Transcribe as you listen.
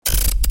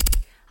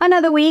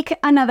Another week,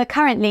 another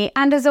currently,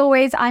 and as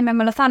always, I'm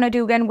Emma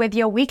Lozano-Dugan with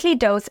your weekly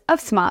dose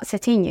of Smart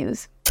City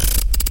News.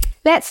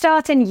 Let's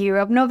start in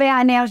Europe.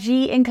 Novea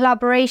Energie, in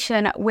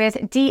collaboration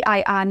with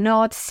DIA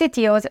Nord,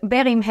 Citios,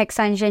 Berim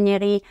Hexa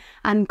Ingenierie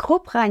and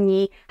Groupe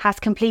Ragny, has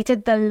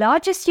completed the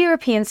largest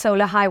European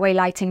solar highway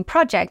lighting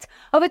project.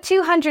 Over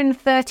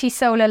 230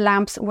 solar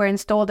lamps were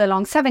installed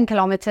along 7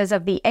 kilometers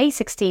of the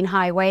A16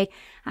 highway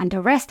and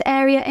a rest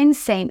area in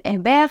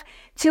Saint-Hébert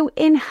to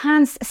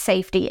enhance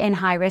safety in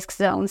high-risk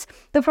zones.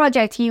 The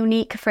project,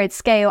 unique for its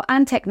scale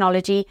and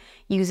technology,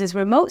 uses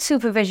remote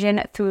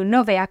supervision through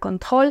Novea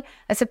Control,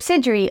 a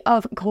subsidiary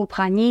of Groupe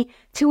Ragny,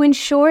 to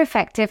ensure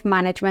effective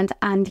management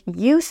and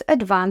use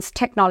advanced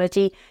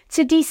technology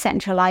to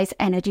decentralize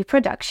energy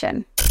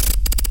production.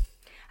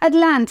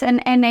 Atlant,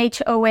 an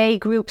NHOA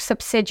Group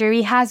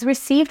subsidiary, has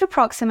received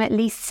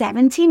approximately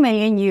 70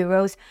 million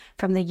euros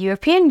from the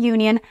European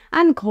Union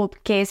and Groupe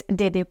Caisse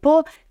des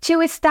Dépôts to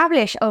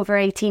establish over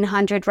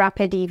 1,800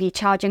 rapid EV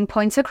charging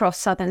points across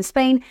southern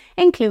Spain,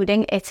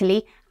 including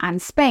Italy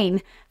and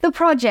Spain. The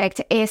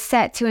project is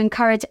set to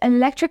encourage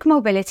electric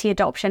mobility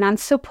adoption and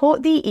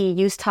support the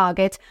EU's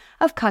target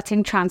of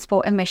cutting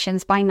transport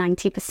emissions by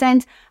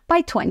 90%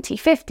 by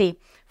 2050.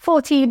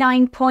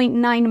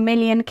 49.9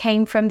 million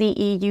came from the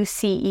EU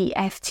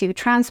CEF2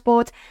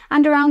 transport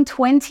and around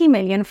 20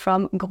 million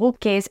from Groupe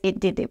Caisse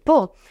des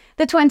Dépôts.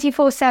 The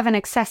 24/7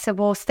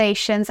 accessible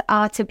stations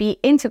are to be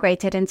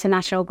integrated into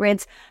national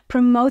grids,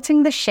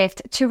 promoting the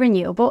shift to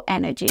renewable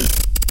energy.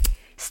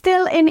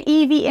 Still in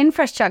EV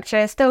infrastructure,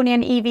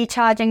 Estonian EV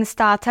charging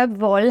startup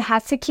Vol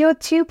has secured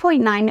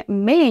 2.9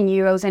 million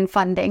euros in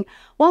funding,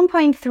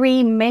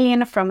 1.3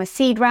 million from a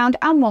seed round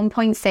and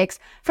 1.6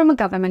 from a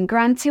government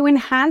grant to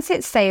enhance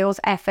its sales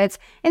efforts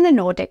in the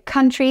Nordic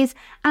countries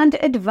and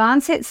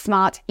advance its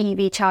smart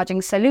EV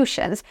charging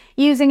solutions.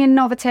 Using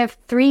innovative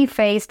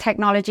 3-phase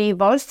technology,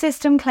 Vol's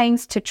system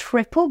claims to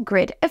triple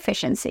grid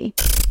efficiency.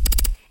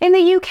 In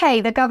the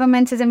UK, the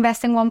government is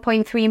investing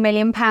 £1.3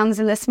 million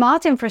in the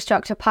Smart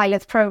Infrastructure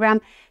Pilot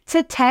Programme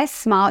to test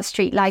smart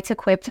streetlights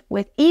equipped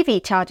with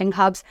EV charging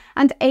hubs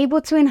and able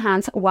to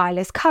enhance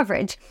wireless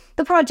coverage.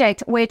 The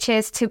project, which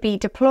is to be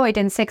deployed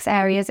in 6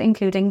 areas,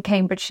 including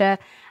Cambridgeshire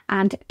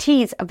and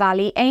Tees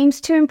Valley, aims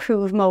to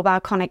improve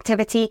mobile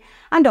connectivity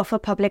and offer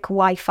public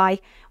Wi-Fi.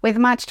 With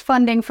matched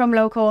funding from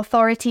local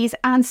authorities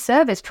and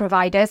service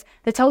providers,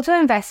 the total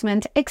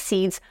investment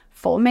exceeds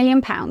 £4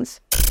 million.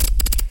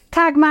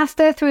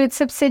 Tagmaster, through its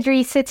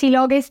subsidiary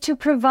Citylog, is to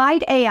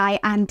provide AI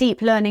and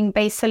deep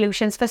learning-based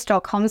solutions for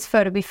Stockholm's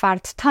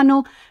Förbifart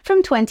tunnel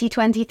from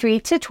 2023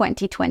 to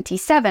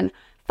 2027,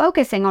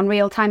 focusing on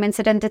real-time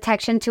incident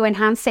detection to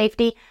enhance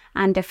safety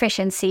and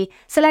efficiency.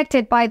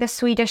 Selected by the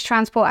Swedish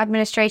Transport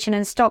Administration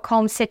and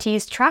Stockholm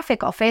City's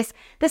Traffic Office,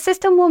 the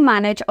system will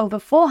manage over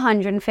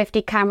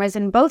 450 cameras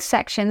in both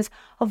sections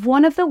of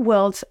one of the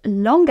world's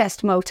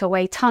longest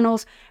motorway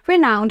tunnels,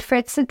 renowned for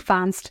its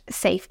advanced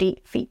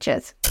safety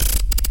features.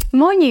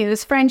 More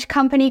news. French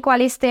company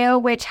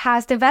Qualisteo, which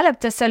has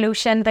developed a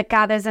solution that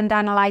gathers and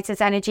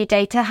analyzes energy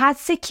data, has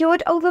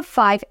secured over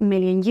 5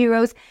 million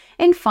euros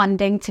in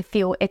funding to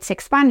fuel its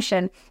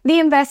expansion. The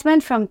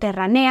investment from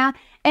Terranea,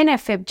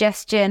 NFIB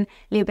Gestion,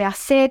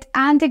 Libercet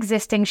and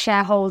existing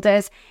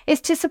shareholders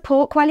is to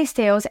support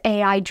Qualisteo's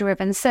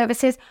AI-driven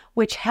services,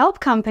 which help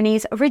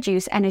companies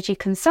reduce energy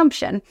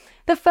consumption.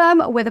 The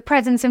firm, with a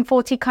presence in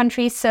 40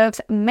 countries,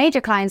 serves major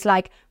clients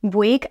like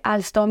Bouygues,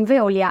 Alstom,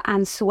 Veolia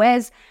and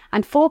Suez,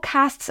 and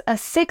forecasts a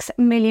 €6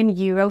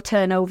 million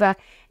turnover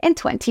in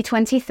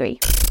 2023.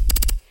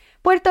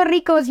 Puerto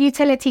Rico's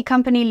utility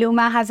company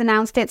Luma has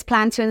announced its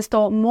plan to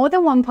install more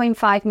than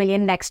 1.5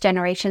 million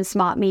next-generation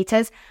smart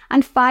meters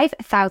and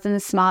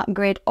 5,000 smart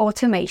grid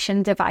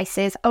automation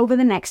devices over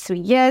the next 3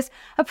 years,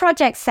 a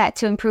project set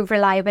to improve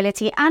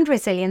reliability and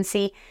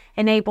resiliency,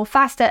 enable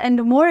faster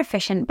and more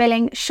efficient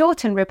billing,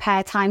 shorten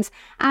repair times,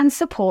 and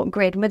support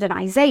grid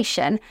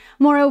modernization.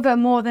 Moreover,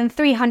 more than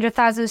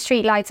 300,000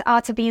 streetlights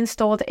are to be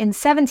installed in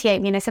 78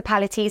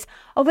 municipalities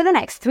over the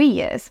next 3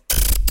 years.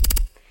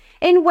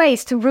 In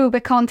waste,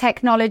 Rubicon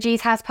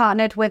Technologies has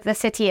partnered with the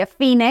city of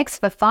Phoenix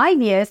for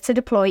 5 years to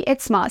deploy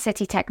its smart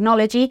city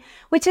technology,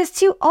 which is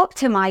to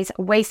optimize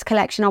waste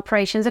collection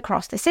operations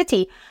across the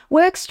city.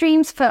 Work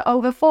streams for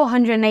over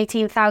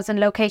 418,000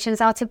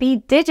 locations are to be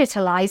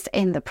digitalized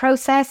in the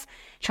process,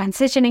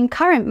 transitioning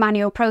current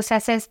manual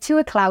processes to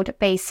a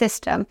cloud-based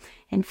system.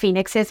 In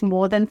Phoenix's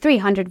more than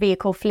 300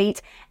 vehicle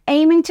fleet,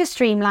 aiming to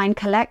streamline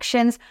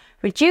collections,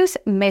 reduce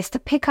missed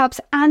pickups,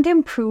 and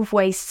improve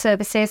waste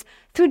services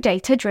through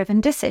data-driven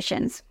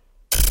decisions.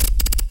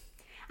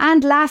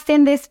 And last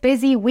in this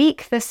busy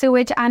week, the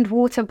Sewage and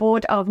Water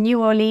Board of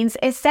New Orleans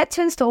is set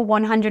to install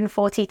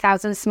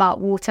 140,000 smart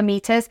water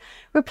meters,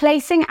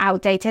 replacing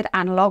outdated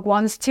analog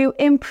ones to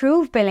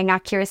improve billing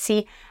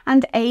accuracy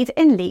and aid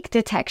in leak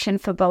detection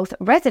for both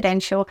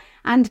residential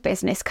and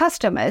business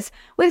customers.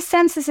 With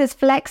Census's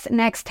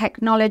FlexNext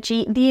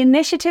technology, the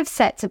initiative,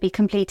 set to be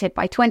completed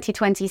by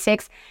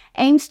 2026,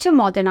 aims to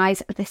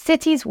modernize the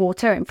city's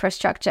water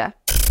infrastructure.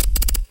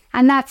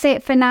 And that's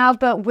it for now,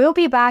 but we'll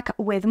be back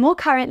with more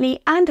currently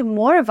and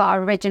more of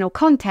our original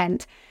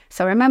content.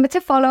 So remember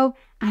to follow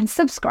and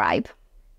subscribe.